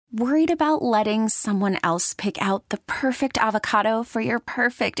Worried about letting someone else pick out the perfect avocado for your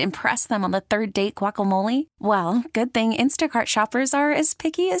perfect impress them on the third date guacamole? Well, good thing Instacart shoppers are as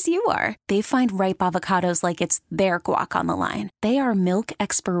picky as you are. They find ripe avocados like it's their guac on the line. They are milk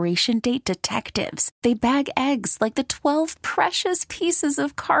expiration date detectives. They bag eggs like the 12 precious pieces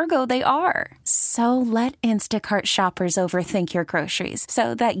of cargo they are. So let Instacart shoppers overthink your groceries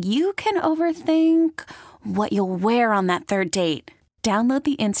so that you can overthink what you'll wear on that third date. Download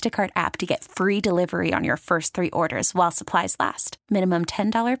the Instacart app to get free delivery on your first 3 orders while supplies last. Minimum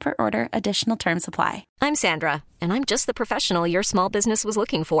 $10 per order. Additional terms apply. I'm Sandra, and I'm just the professional your small business was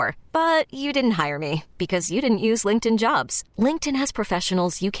looking for. But you didn't hire me because you didn't use LinkedIn Jobs. LinkedIn has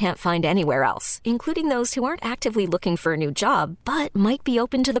professionals you can't find anywhere else, including those who aren't actively looking for a new job, but might be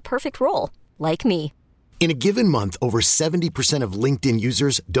open to the perfect role, like me. In a given month, over 70% of LinkedIn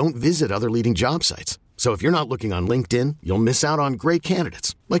users don't visit other leading job sites. So if you're not looking on LinkedIn, you'll miss out on great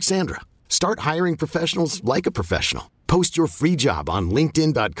candidates like Sandra. Start hiring professionals like a professional. Post your free job on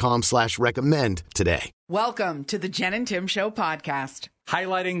linkedin.com/recommend today. Welcome to the Jen and Tim Show podcast.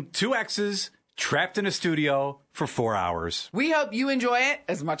 Highlighting 2 exes trapped in a studio for 4 hours. We hope you enjoy it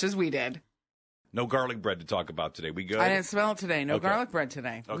as much as we did. No garlic bread to talk about today. We good? I didn't smell it today. No Okay. garlic bread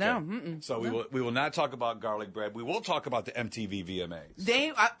today. Okay. No. Mm-mm. So we will not talk about garlic bread. We will talk about the MTV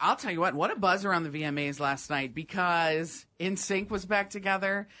VMAs. I'll tell you what a buzz around the VMAs last night because NSYNC was back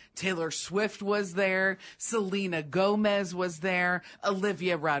together. Taylor Swift was there. Selena Gomez was there.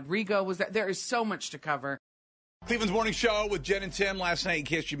 Olivia Rodrigo was there. There is so much to cover. Cleveland's Morning Show with Jen and Tim. Last night, in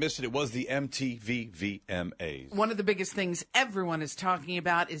case you missed it, it was the MTV VMAs. One of the biggest things everyone is talking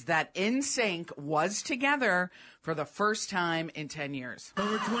about is that NSYNC was together for the first time in 10 years.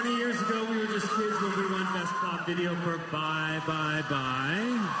 Over 20 years ago, we were just kids when we won Best Pop Video for Bye, Bye,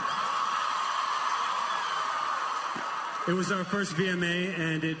 Bye. It was our first VMA,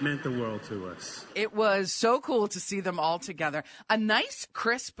 and it meant the world to us. It was so cool to see them all together. A nice,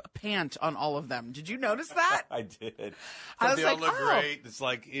 crisp pant on all of them. Did you notice that? I did. I was they like, all look oh. great. It's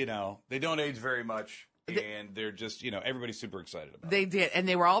like, they don't age very much. And they're just, everybody's super excited about it. They did. And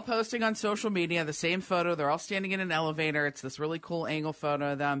they were all posting on social media the same photo. They're all standing in an elevator. It's this really cool angle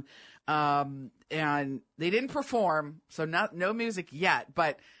photo of them. And they didn't perform, so no music yet,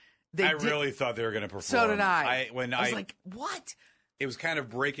 but I really thought they were going to perform. So did I. I was like, what? It was kind of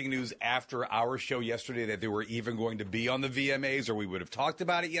breaking news after our show yesterday that they were even going to be on the VMAs, or we would have talked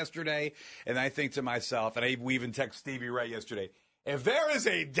about it yesterday. And I think to myself, and we even texted Stevie Ray yesterday, if there is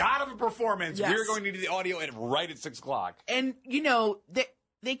a dot of a performance, yes, we're going to do the audio right at 6 o'clock. And,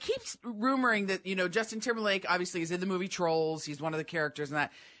 they keep rumoring that, Justin Timberlake obviously is in the movie Trolls. He's one of the characters in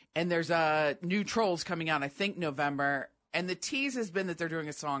that. And there's new Trolls coming out, I think, November. And the tease has been that they're doing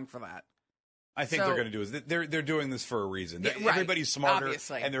a song for that. I think they're going to do is they're doing this for a reason. Yeah, right. Everybody's smarter,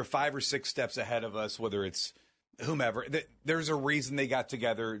 Obviously. And they're 5 or 6 steps ahead of us, whether it's whomever. There's a reason they got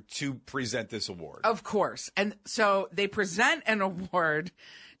together to present this award. Of course. And so they present an award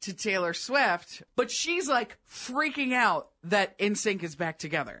to Taylor Swift, but she's like freaking out that NSYNC is back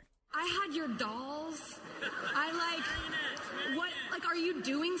together. I had your dolls. Are you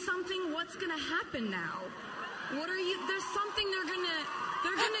doing something? What's going to happen now? What are you? There's something they're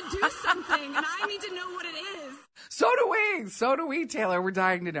gonna do something, and I need to know what it is. So do we, Taylor. We're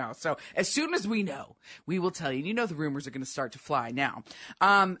dying to know. So as soon as we know, we will tell you. The rumors are going to start to fly now.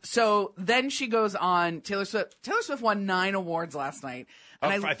 So then she goes on. Taylor Swift won 9 awards last night.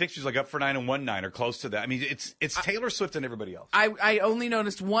 And I think she's like up for 9 and won 9 or close to that. I mean, it's Taylor Swift and everybody else. I only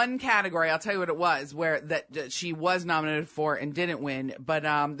noticed one category. I'll tell you what it was, where that she was nominated for and didn't win. But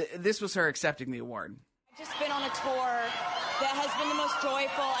this was her accepting the award. I've just been on a tour that has been the most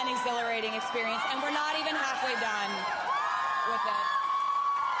joyful and exhilarating experience, and we're not even halfway done with it.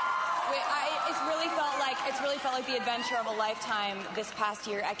 It's really felt like the adventure of a lifetime this past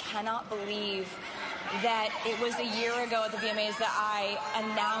year. I cannot believe that it was a year ago at the VMAs that I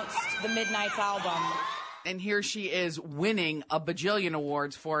announced the Midnights album. And here she is winning a bajillion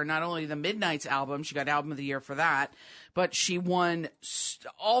awards for not only the Midnights album, she got Album of the Year for that, but she won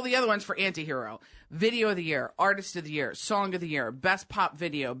all the other ones for Antihero. Video of the Year, Artist of the Year, Song of the Year, Best Pop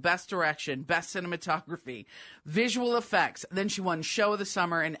Video, Best Direction, Best Cinematography, Visual Effects. Then she won Show of the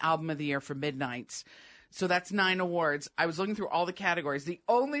Summer and Album of the Year for Midnights. So that's 9 awards. I was looking through all the categories. The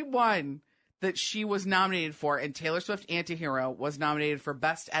only one that she was nominated for, and Taylor Swift Antihero was nominated for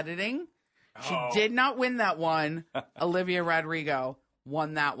Best Editing. She did not win that one. Olivia Rodrigo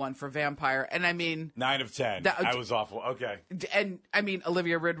won that one for Vampire. And I mean... 9 of 10. I was awful. Okay. And I mean,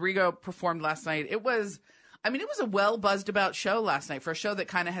 Olivia Rodrigo performed last night. It was a well buzzed about show last night for a show that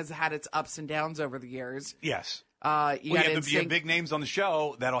kind of has had its ups and downs over the years. Yes. You got you have NSYNC. big names on the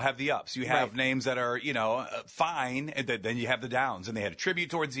show that'll have the ups. You have names that are, fine, and then you have the downs. And they had a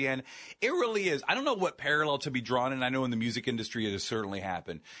tribute towards the end. It really is. I don't know what parallel to be drawn, and I know in the music industry it has certainly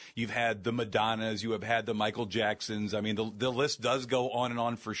happened. You've had the Madonnas. You have had the Michael Jacksons. I mean, the list does go on and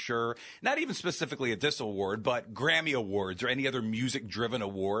on for sure. Not even specifically at this award, but Grammy Awards or any other music-driven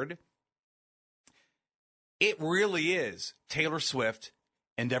award. It really is Taylor Swift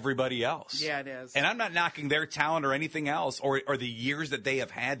and everybody else. Yeah, it is. And I'm not knocking their talent or anything else or the years that they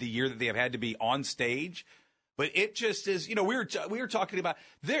have had, the year that they have had to be on stage. But it just is, we were talking about,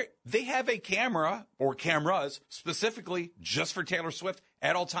 they have a camera or cameras specifically just for Taylor Swift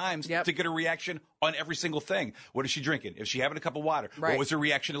at all times to get a reaction on every single thing. What is she drinking? Is she having a cup of water? Right. What was her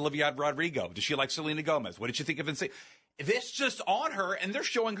reaction to Olivia Rodrigo? Does she like Selena Gomez? What did she think of NSYNC? This just on her, and they're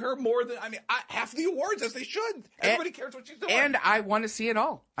showing her more than, half the awards, as they should. Everybody cares what she's doing. And I want to see it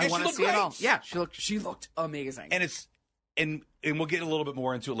all. I want to see it all. Yeah, she looked amazing. And we'll get a little bit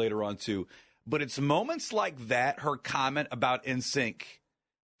more into it later on, too. But it's moments like that, her comment about NSYNC,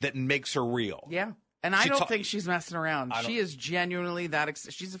 that makes her real. Yeah. And I don't think she's messing around. She is genuinely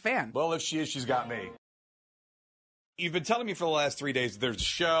she's a fan. Well, if she is, she's got me. You've been telling me for the last 3 days there's a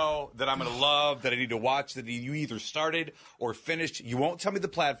show that I'm going to love, that I need to watch, that you either started or finished. You won't tell me the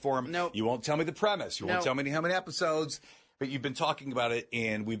platform. Nope. You won't tell me the premise. You won't tell me how many episodes. But you've been talking about it,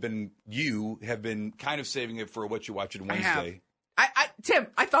 and you have been kind of saving it for What You Watching Wednesday. Tim,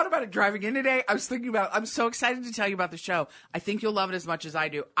 I thought about it driving in today. I was thinking about I'm so excited to tell you about the show. I think you'll love it as much as I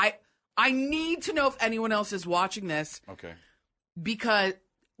do. I need to know if anyone else is watching this. Okay. Because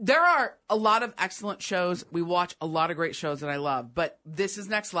there are a lot of excellent shows. We watch a lot of great shows that I love, but this is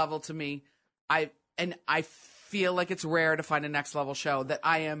next level to me. I feel like it's rare to find a next level show that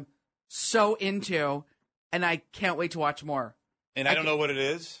I am so into, and I can't wait to watch more. And I don't know what it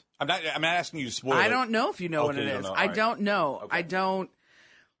is. I'm not asking you to spoil it. I don't know if you know what it is. I don't know. Okay. I don't.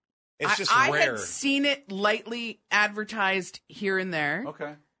 It's just I rare. had seen it lightly advertised here and there.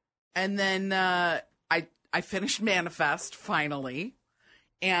 Okay. And then I finished Manifest finally,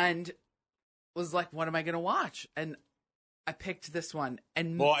 and was like, what am I going to watch? And I picked this one.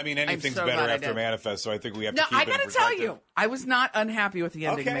 And anything's better after Manifest, so I think we have to keep it in I got to tell you, I was not unhappy with the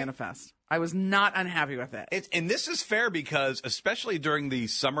ending of Manifest. I was not unhappy with it. And this is fair because, especially during the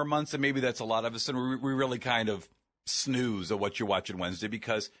summer months, and maybe that's a lot of us, and we really kind of snooze at What You're Watching Wednesday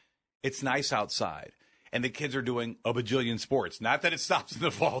because it's nice outside. And the kids are doing a bajillion sports. Not that it stops in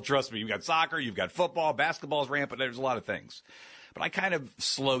the fall. Trust me. You've got soccer, you've got football, basketball's rampant. There's a lot of things. But I kind of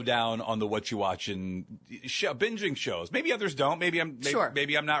slow down on the What You Watching binging shows. Maybe others don't. Maybe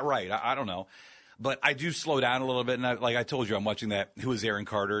I'm not right. I don't know. But I do slow down a little bit. And like I told you, I'm watching that Who is Aaron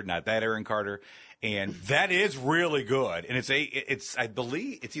Carter, not that Aaron Carter. And that is really good. And I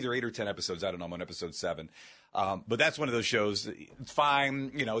believe it's either 8 or 10 episodes. I don't know. I'm on episode 7. But that's one of those shows. It's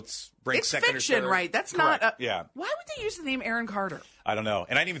fine. It's break second fiction, or third. right? That's correct. not. Yeah. Why would they use the name Aaron Carter? I don't know.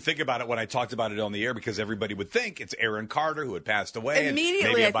 And I didn't even think about it when I talked about it on the air because everybody would think it's Aaron Carter who had passed away. Immediately,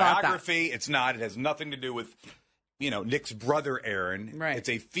 and maybe a I thought biography. It's not. It has nothing to do with, Nick's brother Aaron. Right. It's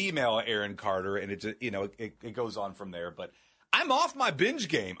a female Aaron Carter, and it goes on from there. But I'm off my binge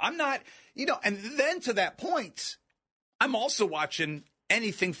game. I'm not, and then to that point, I'm also watching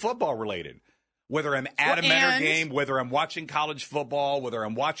anything football related. Whether I'm at a Mentor game, whether I'm watching college football, whether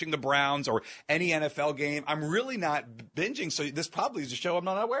I'm watching the Browns or any NFL game, I'm really not binging. So this probably is a show I'm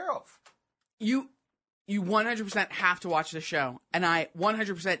not aware of. You 100% have to watch the show, and I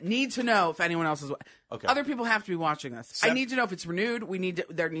 100% need to know if anyone else is. Okay. Other people have to be watching this. I need to know if it's renewed.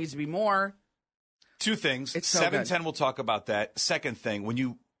 There needs to be more. 2 things. It's so 7:10. We'll talk about that. Second thing, when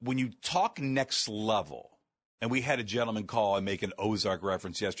you talk next level. And we had a gentleman call and make an Ozark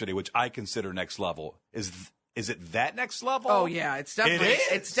reference yesterday, which I consider next level. Is it that next level? Oh yeah, it's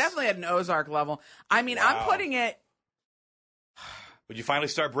definitely at an Ozark level. I mean, wow. I'm putting it. Would you finally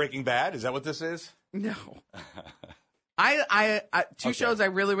start Breaking Bad? Is that what this is? No. I two shows I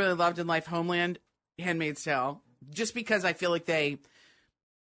really, really loved in life: Homeland, Handmaid's Tale, just because I feel like they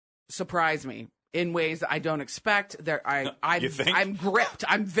surprise me in ways that I don't expect. I'm gripped.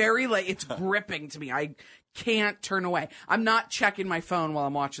 I'm very it's gripping to me. I can't turn away. I'm not checking my phone while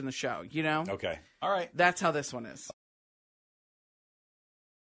I'm watching the show, Okay. All right. That's how this one is.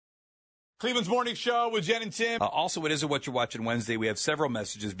 Cleveland's Morning Show with Jen and Tim. Also, it is What You're Watching Wednesday. We have several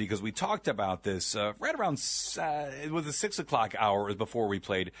messages because we talked about this right around it was the 6 o'clock hour. It was before we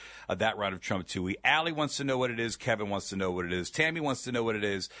played that round of Trump 2. Allie wants to know what it is. Kevin wants to know what it is. Tammy wants to know what it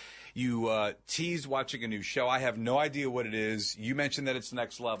is. You teased watching a new show. I have no idea what it is. You mentioned that it's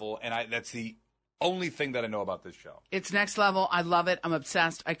next level, and that's the only thing that I know about this show. It's next level. I love it. I'm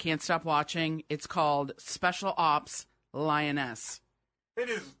obsessed. I can't stop watching. It's called Special Ops Lioness. It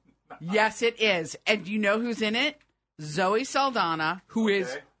is. Yes, it is. And you know who's in it? Zoe Saldana, who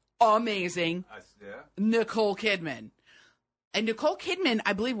is amazing. Nicole Kidman. And Nicole Kidman,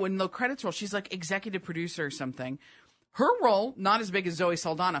 I believe, when the credits roll, she's like executive producer or something. Her role, not as big as Zoe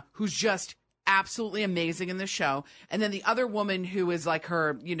Saldana, who's just absolutely amazing in the show. And then the other woman who is like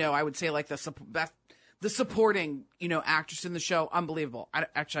her, I would say like the supporting, actress in the show, unbelievable.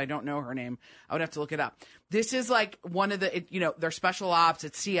 I don't know her name. I would have to look it up. This is like one of the, they're special ops.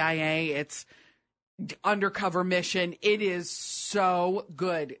 It's CIA. It's undercover mission. It is so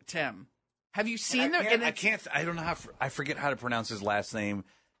good, Tim. Have you seen them? I don't know I forget how to pronounce his last name,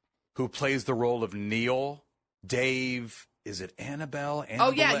 who plays the role of Neil. Dave, is it Annabelle?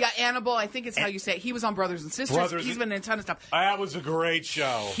 Oh, yeah, Annabelle. I think it's how you say it. He was on Brothers and Sisters. He's been in a ton of stuff. That was a great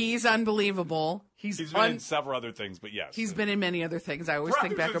show. He's unbelievable. He's been in several other things, but yes. He's been in many other things. I always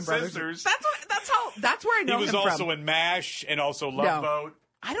think back on Brothers. Sisters. That's where I know him from. He was also in MASH and also Love Boat.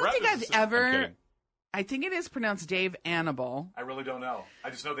 I don't think I've ever... I think it is pronounced Dave Annabelle. I really don't know.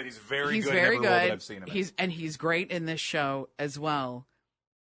 I just know that he's very good. He's very good. That I've seen him in. He's great in this show as well.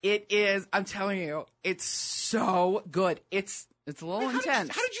 It is. I'm telling you, it's so good. It's a little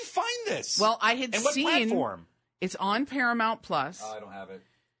intense. How did you find this? Well, I had seen. What platform? It's on Paramount Plus. Oh, I don't have it.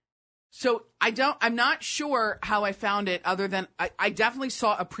 So I'm not sure how I found it. Other than I definitely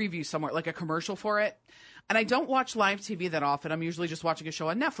saw a preview somewhere, like a commercial for it. And I don't watch live TV that often. I'm usually just watching a show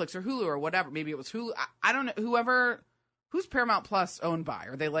on Netflix or Hulu or whatever. Maybe it was Hulu. I don't know. Who's Paramount Plus owned by?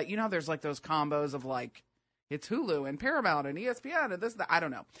 Are they like, there's like those combos of like, it's Hulu and Paramount and ESPN and this, that. I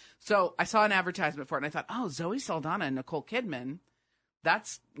don't know. So I saw an advertisement for it and I thought, oh, Zoe Saldana and Nicole Kidman.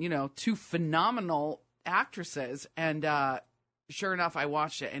 That's, two phenomenal actresses. And sure enough, I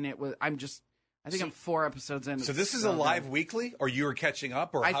watched it and I think I'm 4 episodes in. So this is a live weekly, or you were catching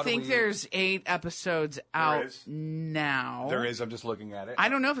up, or I think there's 8 episodes out now. There is. I'm just looking at it. I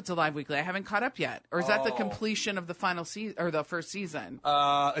don't know if it's a live weekly. I haven't caught up yet, or is that the completion of the final season or the first season?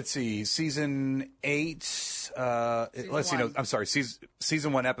 Let's see, season 8. Let's see. No, I'm sorry,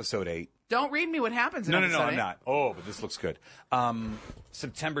 season 1, episode 8. Don't read me what happens. No, I'm not. Oh, but this looks good.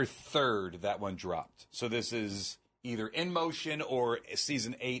 September 3rd, that one dropped. So this is either in motion or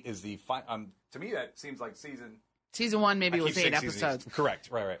season 8 is the final. To me, that seems like season 1 maybe was 8 episodes. Correct.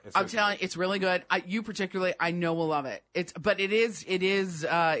 Right. I'm telling you, it's really good. You particularly, I know will love it. It's a bit intense.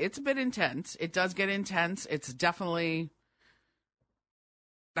 It does get intense. It's definitely,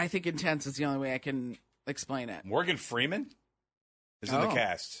 I think intense is the only way I can explain it. Morgan Freeman is in the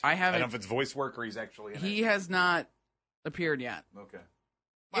cast. I don't know if it's voice work or he's actually in it. He has not appeared yet. Okay.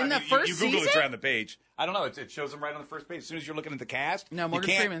 In the first season? You Google it, right on the page. I don't know. It shows him right on the first page. As soon as you're looking at the cast. No, Morgan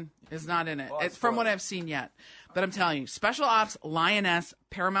Freeman is not in it. It's from what I've seen yet. But I'm telling you, Special Ops, Lioness,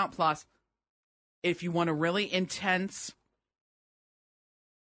 Paramount Plus. If you want a really intense,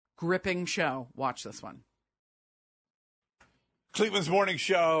 gripping show, watch this one. Cleveland's Morning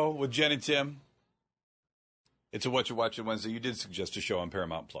Show with Jen and Tim. It's a What You Watching Wednesday. You did suggest a show on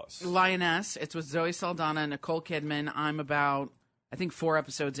Paramount Plus. Lioness. It's with Zoe Saldana and Nicole Kidman. I'm about, I think, 4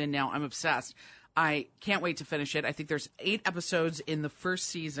 episodes in now. I'm obsessed. I can't wait to finish it. I think there's 8 episodes in the first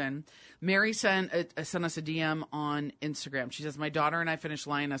season. Mary sent us a DM on Instagram. She says, my daughter and I finished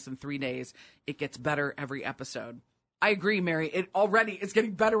Lioness in 3 days. It gets better every episode. I agree, Mary. It already is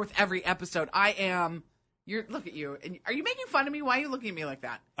getting better with every episode. Look at you. And are you making fun of me? Why are you looking at me like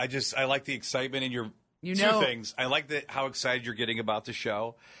that? I like the excitement in your two things. I like how excited you're getting about the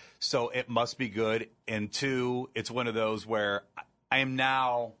show. So it must be good. And 2, it's one of those where I am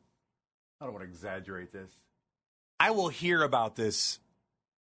now, I don't want to exaggerate this. I will hear about this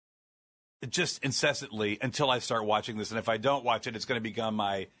just incessantly until I start watching this. And if I don't watch it, it's going to become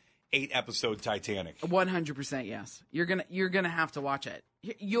my 8-episode Titanic. 100% yes. You're gonna have to watch it.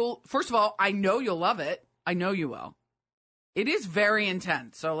 First of all, I know you'll love it. I know you will. It is very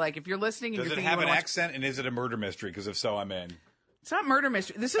intense. So, like, if you're listening, and does it have an accent, and is it a murder mystery? Because if so, I'm in. It's not murder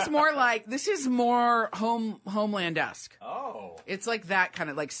mystery. This is more Homeland-esque. Oh, it's like that kind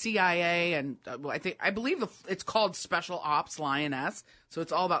of like CIA, and I believe it's called Special Ops Lioness. So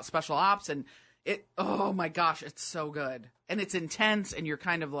it's all about special ops, and oh my gosh, it's so good, and it's intense, and you're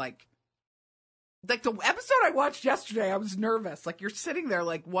kind of like the episode I watched yesterday. I was nervous. Like, you're sitting there,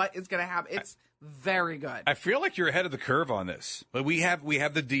 like, what is going to happen? It's very good. I feel like you're ahead of the curve on this. But we have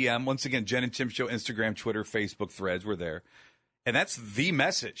the DM once again. Jen and Tim Show, Instagram, Twitter, Facebook, Threads. We're there. And that's the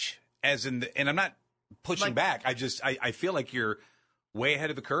message, and I'm not pushing back. I feel like you're way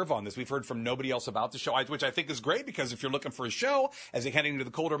ahead of the curve on this. We've heard from nobody else about the show, which I think is great, because if you're looking for a show as you're heading into the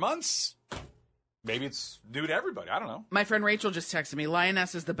colder months, maybe it's new to everybody. I don't know. My friend Rachel just texted me.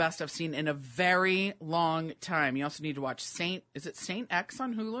 Lioness is the best I've seen in a very long time. You also need to watch Saint. Is it Saint X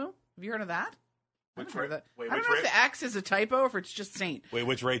on Hulu? Have you heard of that? I don't know if the X is a typo or if it's just Saint. Wait,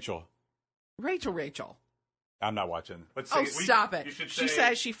 which Rachel? Rachel. I'm not watching. But stop it. She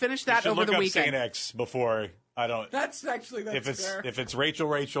says she finished that over the weekend. Saint X before I don't. That's fair. If it's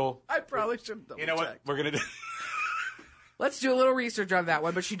Rachel. I probably should double You know what we're gonna do? Let's do a little research on that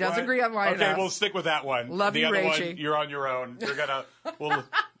one, but she does agree on Lioness. Okay, we'll stick with that one. Love the you, other Rachie. one, you're on your own.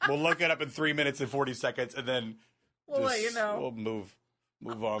 We'll look it up in 3 minutes and 40 seconds, and then we'll let you know. We'll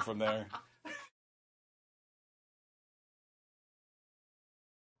move on from there.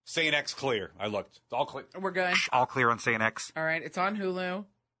 Saint X clear. I looked. It's all clear. We're good. All clear on Saint X. All right, it's on Hulu.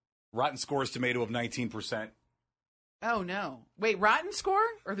 Rotten Scores tomato of 19%. Oh no! Wait, rotten score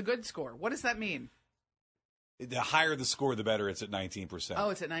or the good score? What does that mean? The higher the score, the better. It's at 19%.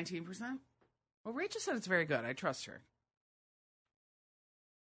 Oh, it's at 19%? Well, Rachel said it's very good. I trust her.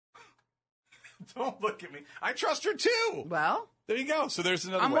 Don't look at me. I trust her too. Well, there you go. So there's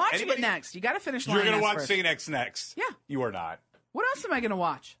another I'm one. watching it next. You got to finish Lioness. You're going to watch first. Saint X next. Yeah. You are not. What else am I going to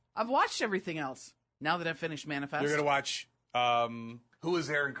watch? I've watched everything else. Now that I've finished Manifest. You're going to watch, Who is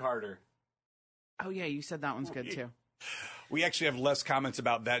Aaron Carter? Oh, yeah. You said that one's good too. We actually have less comments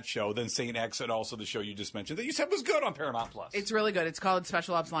about that show than Saint X and also the show you just mentioned that you said was good on Paramount Plus. It's really good. It's called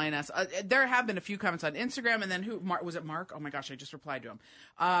Special Ops Lioness. There have been a few comments on Instagram, and then was it Mark? Oh my gosh, I just replied to him.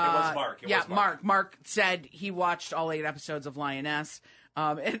 It was Mark. Mark. Mark said he watched all 8 episodes of Lioness.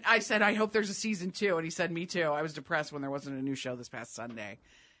 And I said, I hope there's a season 2. And he said, me too. I was depressed when there wasn't a new show this past Sunday.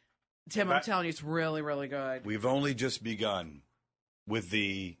 Tim, I'm telling you, it's really, really good. We've only just begun with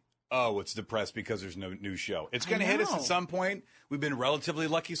the... Oh, it's depressed because there's no new show. It's going to hit us at some point. We've been relatively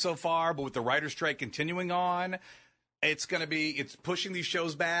lucky so far, but with the writer's strike continuing on, it's pushing these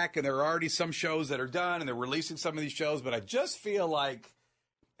shows back, and there are already some shows that are done, and they're releasing some of these shows, but I just feel like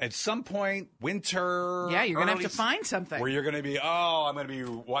at some point, winter... Yeah, you're going to have to find something. Where you're going to be, I'm going to be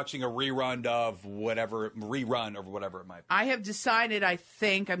watching a rerun of whatever it might be. I have decided, I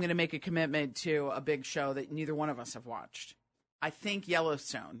think I'm going to make a commitment to a big show that neither one of us have watched. I think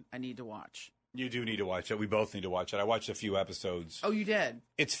Yellowstone I need to watch. You do need to watch it. We both need to watch it. I watched a few episodes. Oh, you did?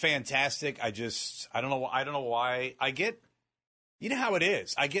 It's fantastic. I don't know why. You know how it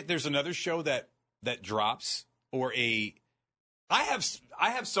is. There's another show that drops I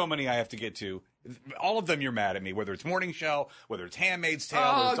have so many I have to get to. All of them you're mad at me, whether it's Morning Show, whether it's Handmaid's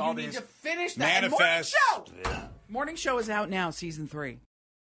Tale, whether it's all these. You need to finish that. Manifest. Morning Show! Morning Show is out now, season 3.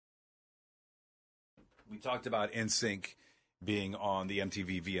 We talked about NSYNC being on the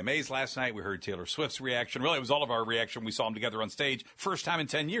MTV VMAs last night. We heard Taylor Swift's reaction. Really, it was all of our reaction. We saw them together on stage. First time in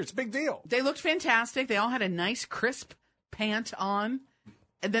 10 years. Big deal. They looked fantastic. They all had a nice, crisp pant on.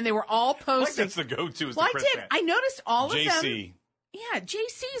 And then they were all posting. That's the go-to is the crisp pant. I noticed all of them. JC. Yeah,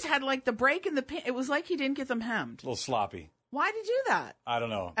 JC's had like the break in the pant. It was like he didn't get them hemmed. A little sloppy. Why did he do that? I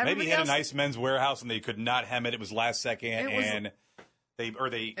don't know. Maybe he had a nice men's warehouse and they could not hem it. It was last second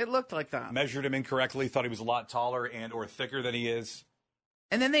It looked like that. Measured him incorrectly, thought he was a lot taller and or thicker than he is.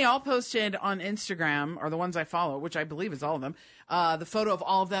 And then they all posted on Instagram, or the ones I follow, which I believe is all of them, the photo of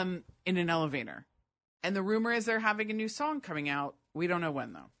all of them in an elevator. And the rumor is they're having a new song coming out. We don't know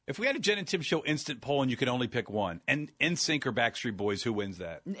when, though. If we had a Jen and Tim show instant poll and you could only pick one, and NSYNC or Backstreet Boys, who wins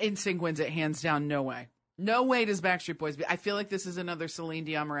that? NSYNC wins it, hands down. No way. No way does Backstreet Boys be. I feel like this is another Celine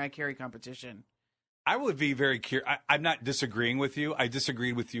Dion, Mariah Carey competition. I would be very curious. I'm not disagreeing with you. I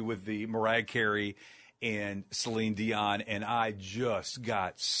disagreed with you with the Mariah Carey and Celine Dion, and I just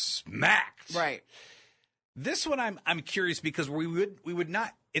got smacked. Right. This one, I'm curious because we would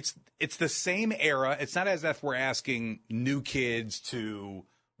not. It's the same era. It's not as if we're asking new kids to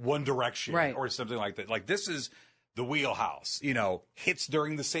One Direction or something like that. Like this is the wheelhouse. Hits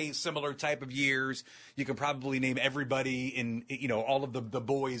during the same similar type of years. You can probably name everybody in all of the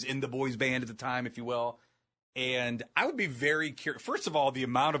boys in the boys band at the time, if you will. And I would be very curious. First of all, the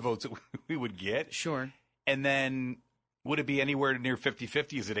amount of votes that we would get. Sure. And then would it be anywhere near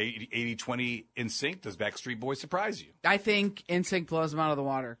 50-50? Is it 80-20 NSYNC? Does Backstreet Boys surprise you? I think NSYNC blows them out of the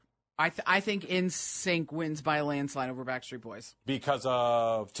water. I think NSYNC wins by a landslide over Backstreet Boys. Because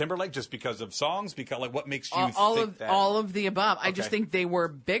of Timberlake? Just because of songs? Because what makes you think that? All of the above. Okay. I just think they were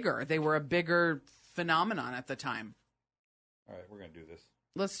bigger. They were a bigger phenomenon at the time. All right, we're going to do this.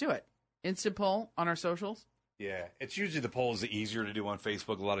 Let's do it. Instant poll on our socials. Yeah, it's usually the poll is easier to do on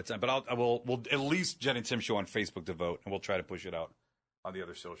Facebook a lot of time. But we'll at least Jen and Tim show on Facebook to vote, and we'll try to push it out on the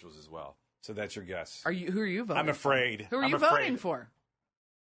other socials as well. So that's your guess. Who are you voting? I'm afraid. Who are you voting for?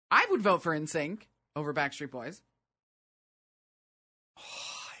 I would vote for NSYNC over Backstreet Boys. Oh,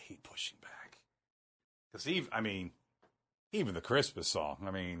 I hate pushing back. Because even the Christmas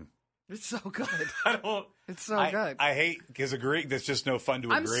song, it's so good. It's so good. I hate because that's just no fun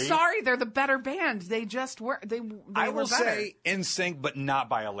to agree. I'm sorry, they're the better band. They just were. I will say NSYNC, but not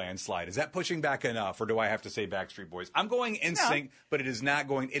by a landslide. Is that pushing back enough, or do I have to say Backstreet Boys? I'm going NSYNC, but it is not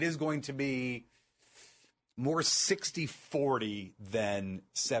going. It is going to be more 60-40 than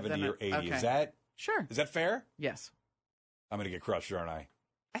 70 or 80. Okay. Is that sure? Is that fair? Yes. I'm going to get crushed, aren't I?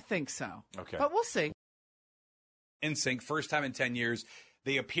 I think so. Okay, but we'll see. NSYNC, first time in 10 years.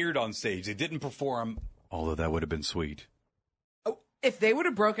 They appeared on stage. They didn't perform, although that would have been sweet. Oh, if they would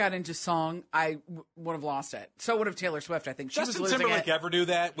have broke out into song, I would have lost it. So would have Taylor Swift, I think. Justin Timberlake ever do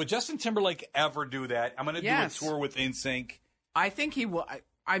that? Would Justin Timberlake ever do that? I'm going to do a tour with NSYNC. I think he will.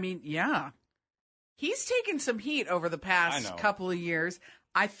 Yeah. He's taken some heat over the past couple of years.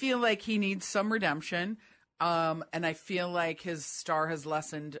 I feel like he needs some redemption. And I feel like his star has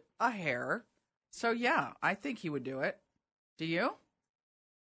lessened a hair. So, yeah, I think he would do it. Do you?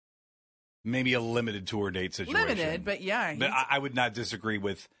 Maybe a limited tour date situation. Limited, but yeah. But I would not disagree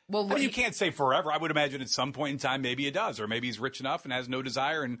with... Well, you can't say forever. I would imagine at some point in time maybe it does. Or maybe he's rich enough and has no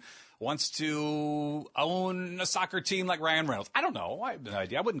desire and wants to own a soccer team like Ryan Reynolds. I don't know. I have no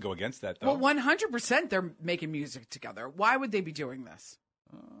idea. I wouldn't go against that, though. Well, 100% they're making music together. Why would they be doing this?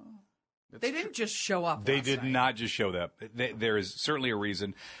 They didn't just show up. They did not just show up. There is certainly a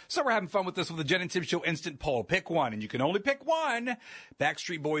reason. So we're having fun with this with the Jen and Tim Show Instant Poll. Pick one, and you can only pick one.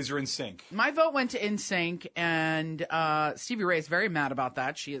 Backstreet Boys or NSYNC? My vote went to NSYNC, and Stevie Ray is very mad about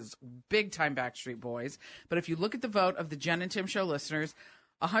that. She is big-time Backstreet Boys. But if you look at the vote of the Jen and Tim Show listeners,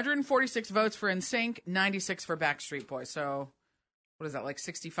 146 votes for NSYNC, 96 for Backstreet Boys. So what is that, like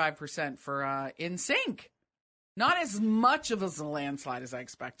 65% for NSYNC? Not as much of a landslide as I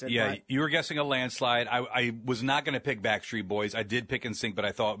expected. Yeah, but. You were guessing a landslide. I was not going to pick Backstreet Boys. I did pick NSYNC, but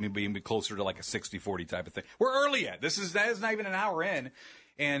I thought maybe it'd be closer to like a 60-40 type of thing. We're early yet. That is not even an hour in,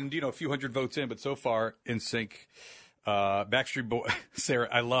 and a few hundred votes in. But so far, NSYNC, Backstreet Boys. Sarah,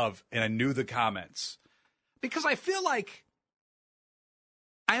 I love, and I knew the comments because I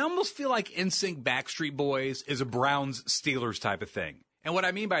almost feel like NSYNC Backstreet Boys is a Browns Steelers type of thing, and what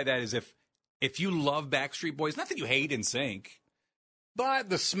I mean by that is if you love Backstreet Boys, not that you hate NSYNC, but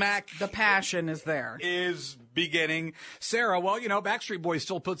the passion is there. Is beginning. Sarah, well, Backstreet Boys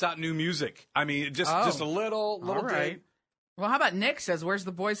still puts out new music. I mean, just a little right. bit. Well, how about Nick says, where's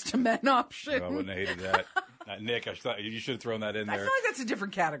the Boys to Men option? I wouldn't have hated that. Nick, I thought you should have thrown that in there. I feel like that's a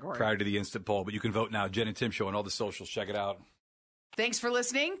different category. Prior to the instant poll, but you can vote now. Jen and Tim Show on all the socials. Check it out. Thanks for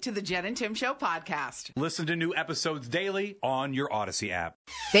listening to the Jen and Tim Show podcast. Listen to new episodes daily on your Odyssey app.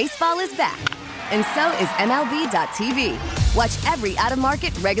 Baseball is back, and so is MLB.tv. Watch every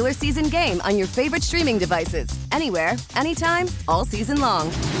out-of-market regular season game on your favorite streaming devices, anywhere, anytime, all season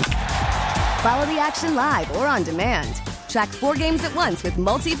long. Follow the action live or on demand. Track 4 games at once with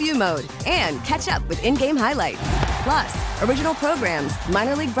multi-view mode and catch up with in-game highlights. Plus, original programs,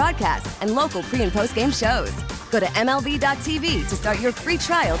 minor league broadcasts, and local pre- and post-game shows. Go to MLB.tv to start your free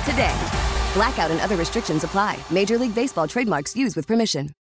trial today. Blackout and other restrictions apply. Major League Baseball trademarks used with permission.